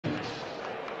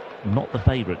not the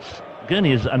favourites.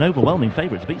 Gurney is an overwhelming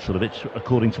favourite to beat Sulovic,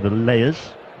 according to the layers,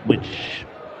 which...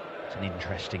 It's an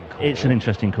interesting call. It's an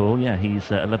interesting call, yeah. He's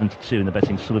 11-2 in the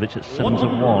betting. Sulovic at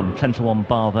 7-1, 10-1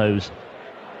 bar those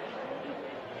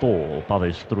 4, bar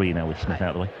those 3 now with Smith out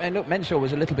of the way. And look, Mensah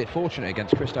was a little bit fortunate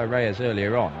against Cristo Reyes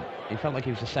earlier on. He felt like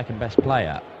he was the second best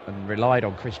player and relied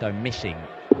on Cristo missing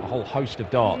a whole host of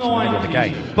darts in the middle of the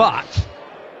game. But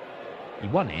he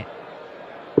won it,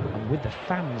 and with the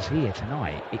fans here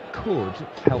tonight, it could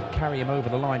help carry him over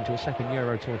the line to a second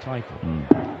Euro Tour title.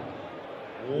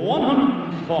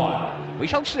 105. We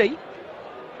shall see.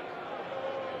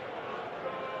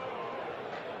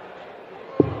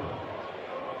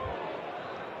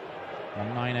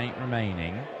 $198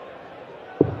 remaining.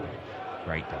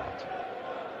 Great dart.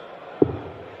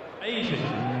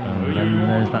 And then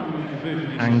there's that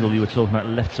angle you were talking about,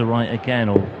 left to right again,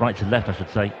 or right to left I should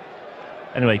say.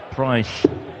 Anyway, Price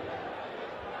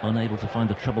unable to find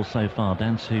the trouble so far,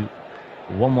 down to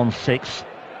 116.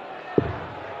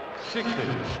 60.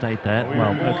 Stayed there.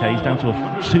 Well, okay, he's down to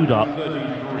a 2 dart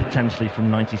potentially from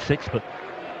 96, but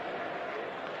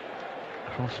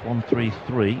cross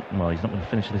 133. Well, he's not going to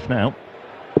finish this now.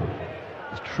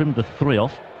 He's trimmed the 3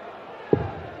 off.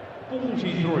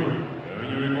 43.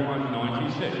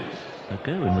 96. So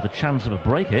Gerwyn with a chance of a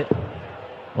break hit.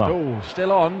 Well, Oh,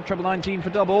 still on. Treble 19 for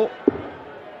double.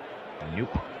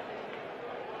 Nope.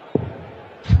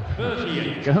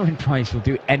 38. Gerwyn Price will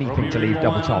do anything to leave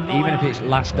double top, even if it's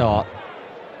last dart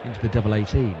into the double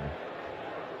 18.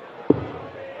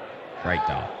 Great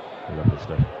dart. lovely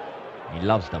stuff. He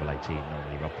loves double 18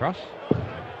 normally, Rob Cross.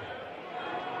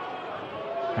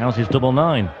 How's his double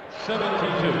 9? 72.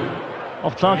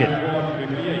 Off target.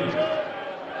 58.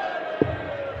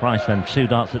 Price then 2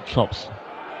 darts at tops.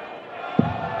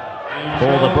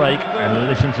 For the break, and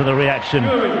listen to the reaction.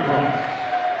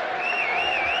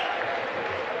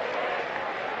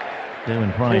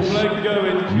 Gerwyn Price,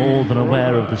 more than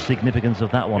aware of the significance of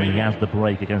that one. He has the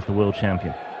break against the world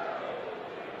champion.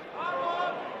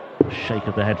 Shake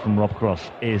of the head from Rob Cross.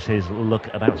 Is his luck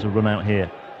about to run out here?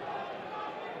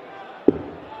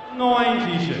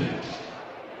 96.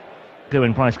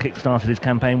 Gerwyn Price kick-started his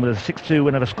campaign with a 6-2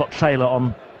 win over Scott Taylor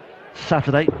on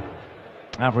Saturday.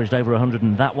 Averaged over 100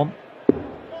 in that one.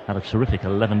 Had a terrific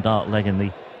 11-dart leg in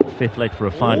the 5th leg for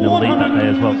a 5-0 lead that day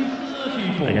as well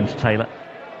against Taylor.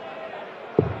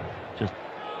 Just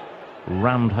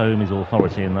rammed home his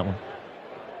authority in that one.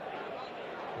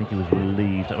 I think he was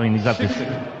relieved. I mean, he's had this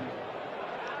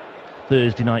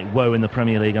Thursday night woe in the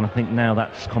Premier League, and I think now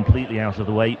that's completely out of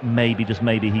the way. Maybe, just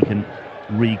maybe, he can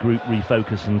regroup,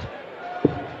 refocus, and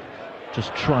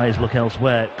just try his luck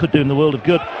elsewhere. Could do him the world of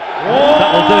good.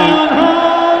 That will do.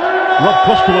 Rob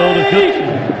Cross the world of good.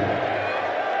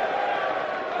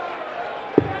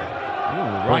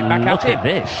 Ooh, right back look at at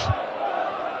this.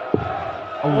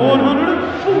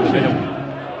 140.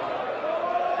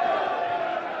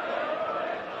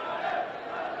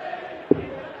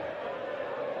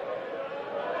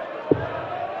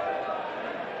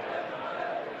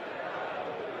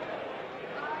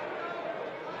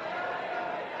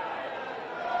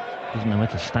 Doesn't know where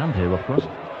to stand here, Rob Cross.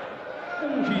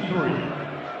 43.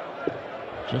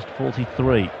 Just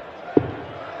 43.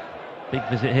 Big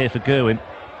visit here for Gerwyn.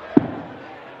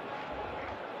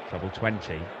 Treble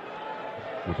 20.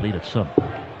 Would lead at some.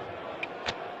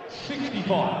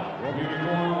 65.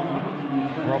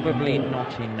 Probably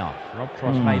not enough. Rob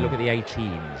Cross may look at the 18s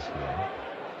here.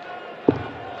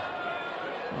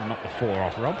 Well, not the 4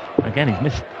 off, Rob. Again, he's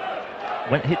missed.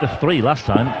 Hit the 3 last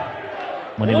time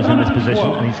when he was in this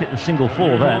position, and he's hit the single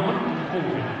 4 there.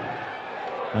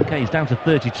 Okay, he's down to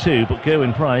 32, but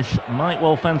Gerwyn Price might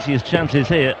well fancy his chances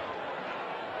here.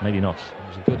 Maybe not. It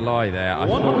was a good lie there. I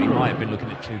thought he might have been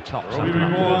looking at 2 tops after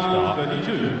that first dart.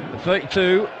 32. The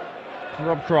 32 for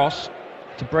Rob Cross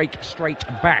to break straight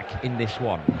back in this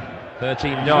one.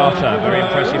 13 darter, very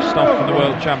impressive stuff from the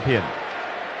world champion.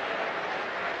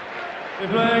 They're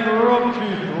playing Rob to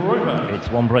Roper. It's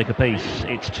 1 break apiece.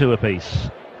 It's 2 apiece.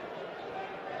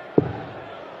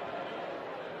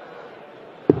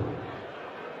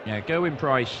 Yeah, Gerwyn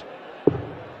Price,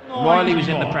 while he was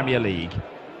in the Premier League,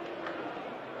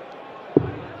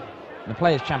 the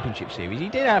Players' Championship Series, he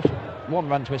did have 1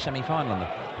 run to a semi-final in the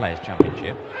Players'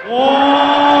 Championship.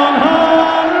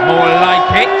 100. More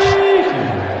like it.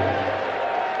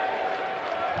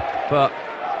 But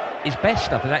his best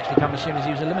stuff has actually come as soon as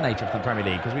he was eliminated from the Premier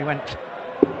League, because we went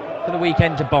for the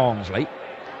weekend to Barnsley,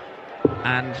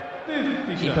 and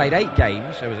he played 8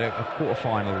 games. There was a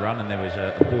quarter-final run, and there was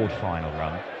a board final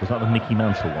run. Was that the Mickey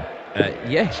Mansell one?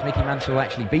 Yes, Mickey Mansell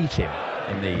actually beat him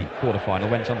in the quarter-final,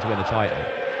 went on to win the title.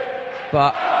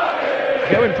 But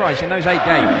Gerwyn Price in those 8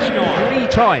 games, 3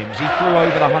 times he threw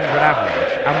over the 100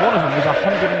 average, and one of them was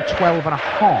 112 and a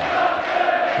half.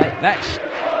 That's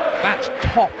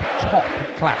top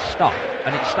class stuff,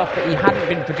 and it's stuff that he hadn't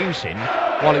been producing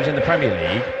while he was in the Premier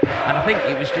League, and I think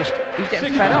he was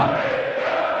getting fed up.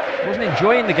 He wasn't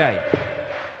enjoying the game.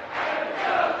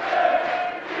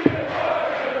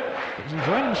 He's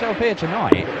enjoying himself here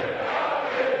tonight.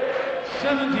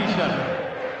 77.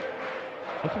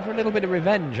 Looking for a little bit of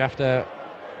revenge after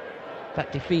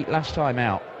that defeat last time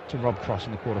out to Rob Cross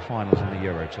in the quarter-finals in the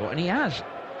Euro Tour, and he has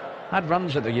had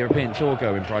runs at the European Tour,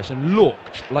 Gerwyn Price, and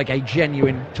looked like a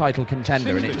genuine title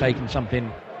contender, and it's taken something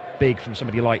big from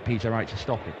somebody like Peter Wright to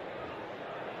stop it.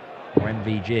 Or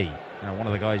MVG, one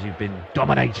of the guys who've been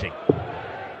dominating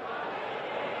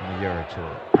in the Euro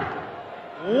Tour.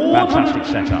 Fantastic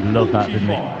setup. Love that, didn't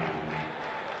he?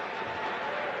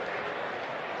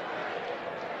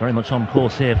 Very much on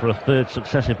course here for a third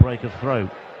successive break of throw.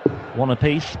 One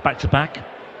apiece, back to back.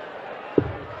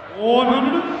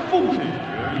 140.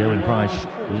 Gerwyn Price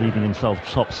leaving himself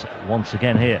tops once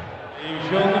again here. He's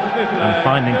on the 5th And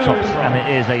finding tops, and it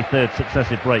is a third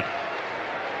successive break.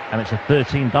 And it's a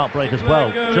 13-dart break as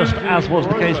well, just as was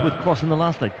the case with Cross in the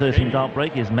last leg. 13-dart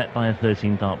break is met by a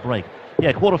 13-dart break.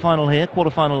 Yeah, quarter-final here,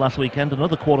 quarter-final last weekend,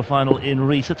 another quarter-final in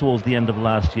Riesa towards the end of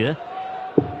last year.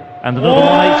 And another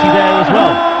 180 there as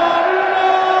well.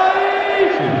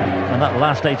 And that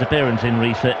last 8 appearance in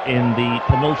Riesa in the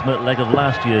penultimate leg of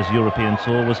last year's European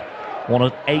Tour was one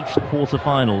of 8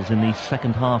 quarter-finals in the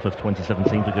second half of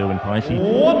 2017 for Gerwyn Price.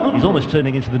 He's almost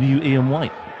turning into the new Ian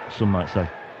White, some might say.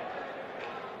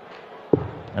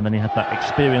 And then he had that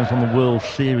experience on the World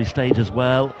Series stage as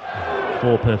well.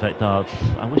 4 perfect darts.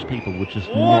 I wish people would just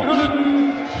not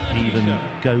even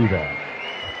go there.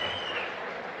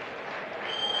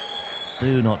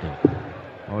 Do not do it.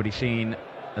 Already seen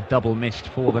a double missed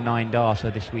for the 9-darter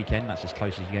this weekend. That's as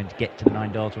close as you're going to get to the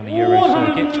 9-darter on the Euro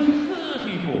circuit.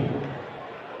 134.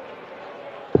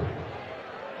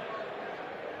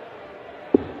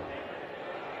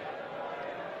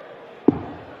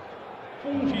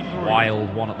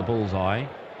 Wild one at the bullseye.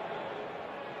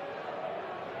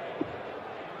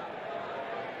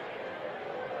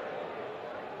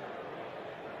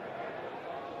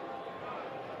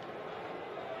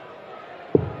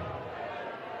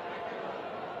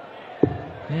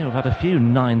 Yeah, we've had a few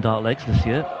 9-dart legs this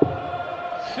year.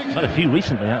 We've had a few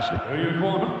recently, actually.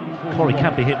 Corey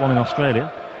Cadby hit one in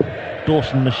Australia.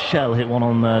 Dawson Michelle hit one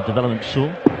on Development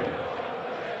Tour.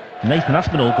 Nathan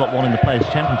Aspinall got one in the Players'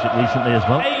 Championship recently as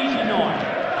well. 89.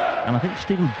 And I think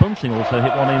Stephen Bunting also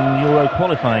hit one in Euro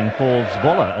qualifying for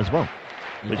Zwolle as well,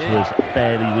 which was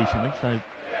fairly recently. So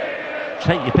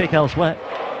take your pick elsewhere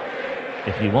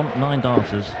if you want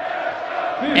 9-darters.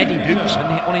 Eddie Blutsman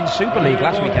hit one in Super League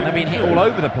last weekend. They've been hit all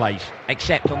over the place,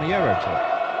 except on the Euro Tour.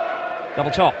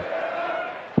 Double top.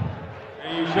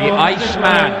 The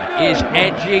Iceman is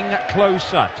edging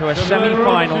closer to a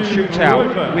semi-final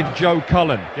shootout with Joe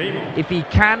Cullen. If he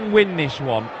can win this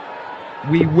one,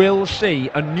 we will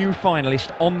see a new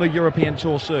finalist on the European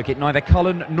Tour circuit. Neither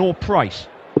Cullen nor Price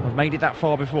have made it that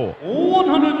far before.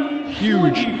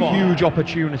 Huge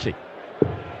opportunity.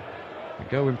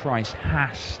 Gerwyn Price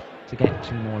has to get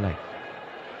 2 more legs.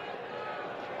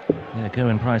 Yeah,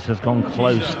 Gerwyn Price has gone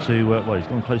close to, he's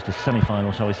gone close to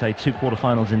semi-final, shall we say. 2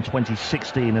 quarter-finals in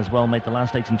 2016 as well, made the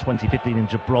last 8 in 2015 in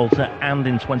Gibraltar and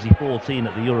in 2014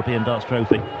 at the European Darts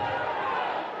Trophy.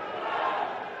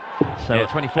 So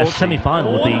a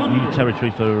semi-final would be new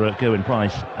territory for Gerwyn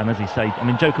Price, and as he say, I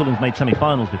mean, Joe Cullen's made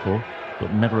semi-finals before,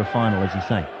 but never a final, as you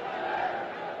say.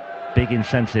 Big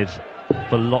incentives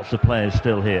for lots of players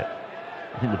still here.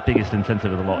 I think the biggest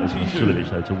incentive of the lot is for Sulevic,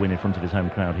 though, to win in front of his home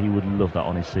crowd. He would love that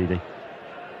on his CD.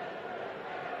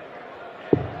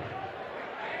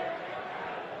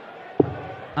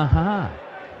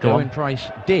 Gerwyn Price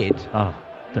did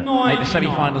make the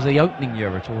semi-finals of the opening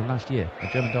Euro Tour last year, the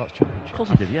German Darts Championship. Of course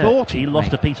he did, yeah. He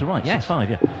lost to Peter Wright,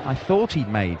 6-5, yeah. I thought he'd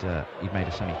made a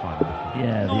semi-final.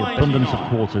 Yeah, the abundance of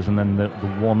quarters and then the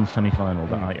one semi-final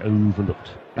that I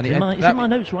overlooked. It's in my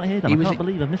notes right here, Dan. I can't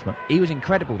believe I've missed that. He was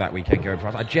incredible that weekend, Gerwyn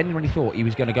Price. I genuinely thought he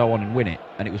was going to go on and win it,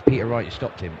 and it was Peter Wright who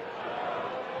stopped him.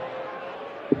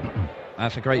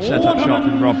 That's a great setup shot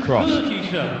from Rob Cross.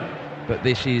 But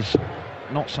this is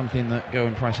not something that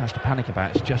Gerwyn Price has to panic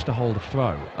about. It's just a hold of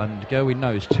throw, and Gerwyn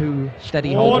knows 2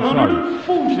 steady hold of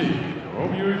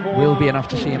throw will be enough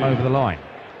to see him over the line.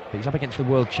 But he's up against the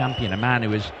world champion, a man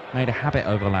who has made a habit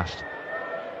over the last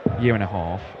year and a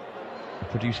half of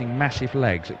producing massive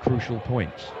legs at crucial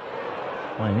points.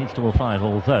 Well, he needs to all 5,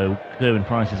 although Gerwyn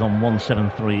Price is on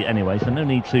 173 anyway, so no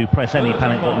need to press any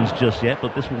panic buttons just yet,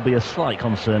 but this will be a slight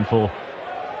concern for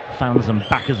fans and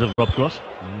backers of Rob Cross.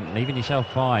 Leaving yourself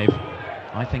 5.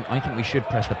 I think we should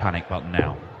press the panic button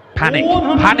now. Panic,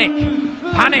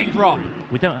 Rob.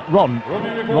 We don't, Ron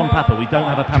Papa. We don't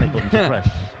have a panic button to press.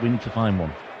 We need to find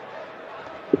one.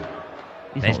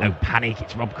 There's no panic.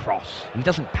 It's Rob Cross. He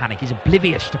doesn't panic. He's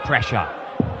oblivious to pressure.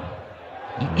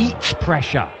 He eats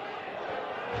pressure.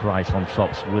 Price on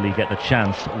tops. Will he get the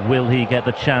chance? Will he get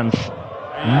the chance?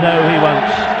 No, he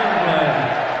won't.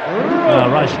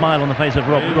 Right smile on the face of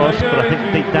Rob Cross, but I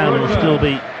think deep down he'll still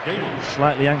be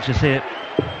slightly anxious here.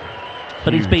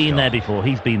 But he's been there before.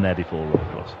 He's been there before, Rob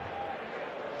Cross.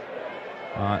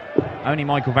 Only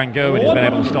Michael van Gerwen has been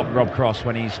able to stop Rob Cross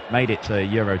when he's made it to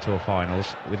Euro Tour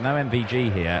finals. With no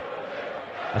MVG here,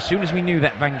 as soon as we knew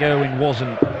that van Gerwen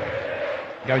wasn't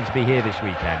going to be here this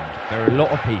weekend, there are a lot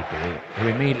of people who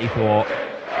immediately thought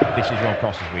this is Rob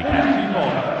Cross's weekend.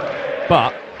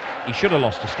 But he should have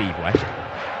lost to Steve West.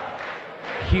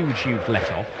 Huge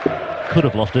let-off. Could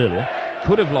have lost earlier.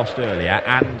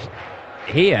 And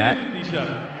here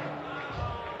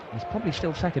he's probably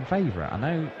still second favourite. I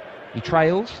know he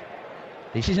trails.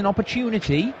 This is an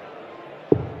opportunity.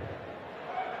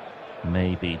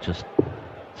 Maybe just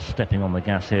stepping on the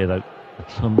gas here though. A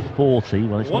ton 40.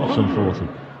 Well, it's not a ton 40.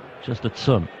 Just a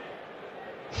ton.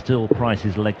 Still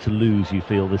Price's leg to lose, you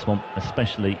feel, this one,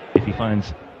 especially if he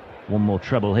finds one more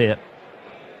treble here.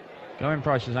 Gerwyn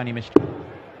Price has only missed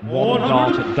one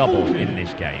dart at double in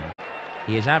this game.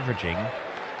 He is averaging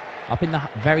up in the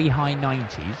very high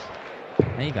 90s.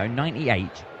 There you go, 98.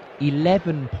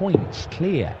 11 points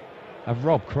clear of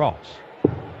Rob Cross.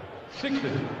 60.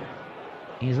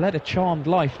 He's led a charmed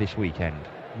life this weekend,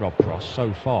 Rob Cross,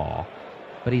 so far.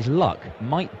 But his luck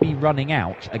might be running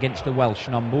out against the Welsh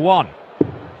number 1.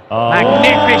 Oh,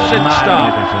 magnificent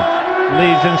stuff.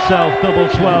 Leaves himself double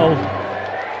 12.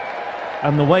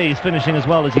 And the way he's finishing as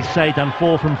well, as he said, and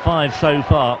 4 from 5 so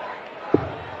far.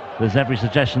 There's every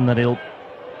suggestion that he'll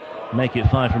make it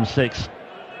 5 from 6.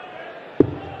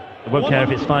 I won't care if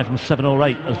it's 5 from 7 or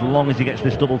 8, as long as he gets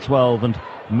this double 12 and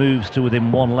moves to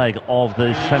within one leg of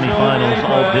the semi-finals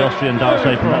of the Austrian Darts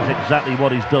Open. That's exactly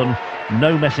what he's done.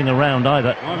 No messing around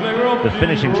either. The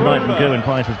finishing tonight from Gerwyn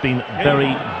Price has been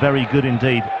very, very good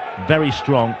indeed. Very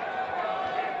strong.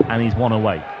 And he's one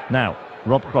away. Now,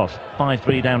 Rob Cross,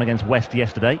 5-3 down against West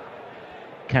yesterday.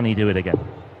 Can he do it again?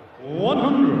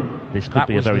 100. This could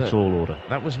be a very tall order.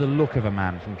 That was the look of a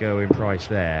man from Gerwyn Price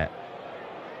there,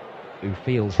 who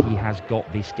feels he has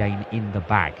got this game in the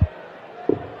bag.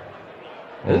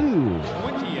 Ooh.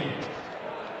 28.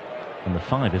 And the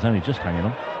 5 is only just hanging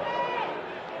on.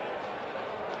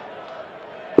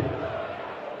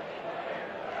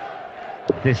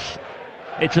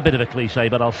 It's a bit of a cliche,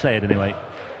 but I'll say it anyway.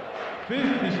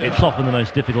 57. It's often the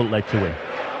most difficult leg to win.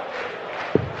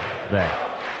 There.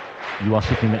 You are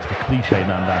sitting next to cliche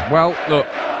man there. Well, look,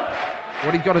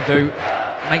 what he's got to do,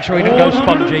 make sure he doesn't go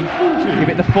spongy, give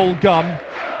it the full gun,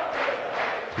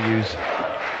 to use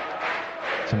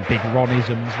some big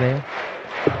Ronisms there.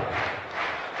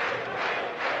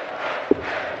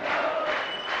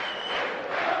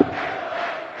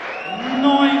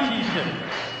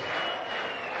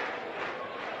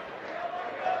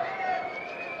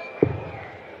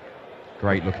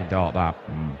 Great looking dart, that.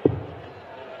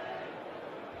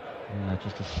 Yeah,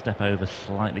 just a step over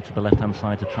slightly to the left-hand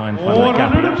side to try and find that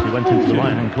gap. He actually went into the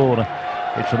right-hand corner.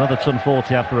 It's another ton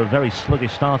 40 after a very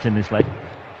sluggish start in this leg.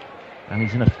 And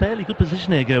he's in a fairly good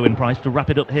position here, Gerwyn Price, to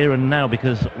wrap it up here and now,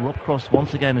 because Rob Cross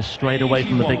once again has strayed away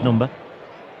from the big number.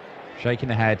 Shaking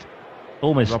the head.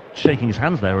 Almost shaking his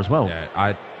hands there as well.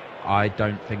 Yeah, I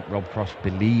don't think Rob Cross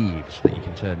believes that you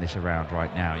can turn this around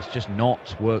right now. It's just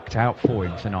not worked out for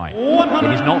him tonight.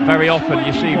 It is not very often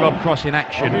you see Rob Cross in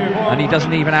action, and he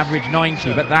doesn't even average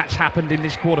 90, but that's happened in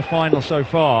this quarter-final so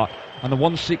far, and the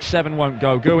 167 won't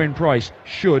go. Gerwyn Price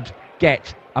should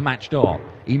get a match dart.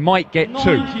 He might get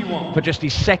 2 for just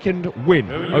his second win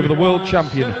over the world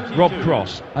champion Rob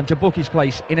Cross, and to book his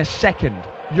place in a second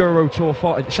Euro Tour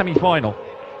semi-final.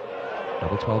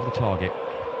 Double 12 the target.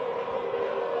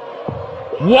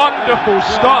 Wonderful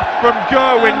stuff from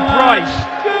Gerwyn Price.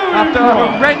 After a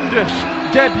horrendous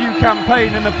debut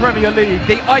campaign in the Premier League,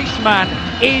 the Iceman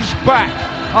is back.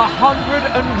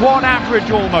 101 average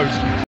almost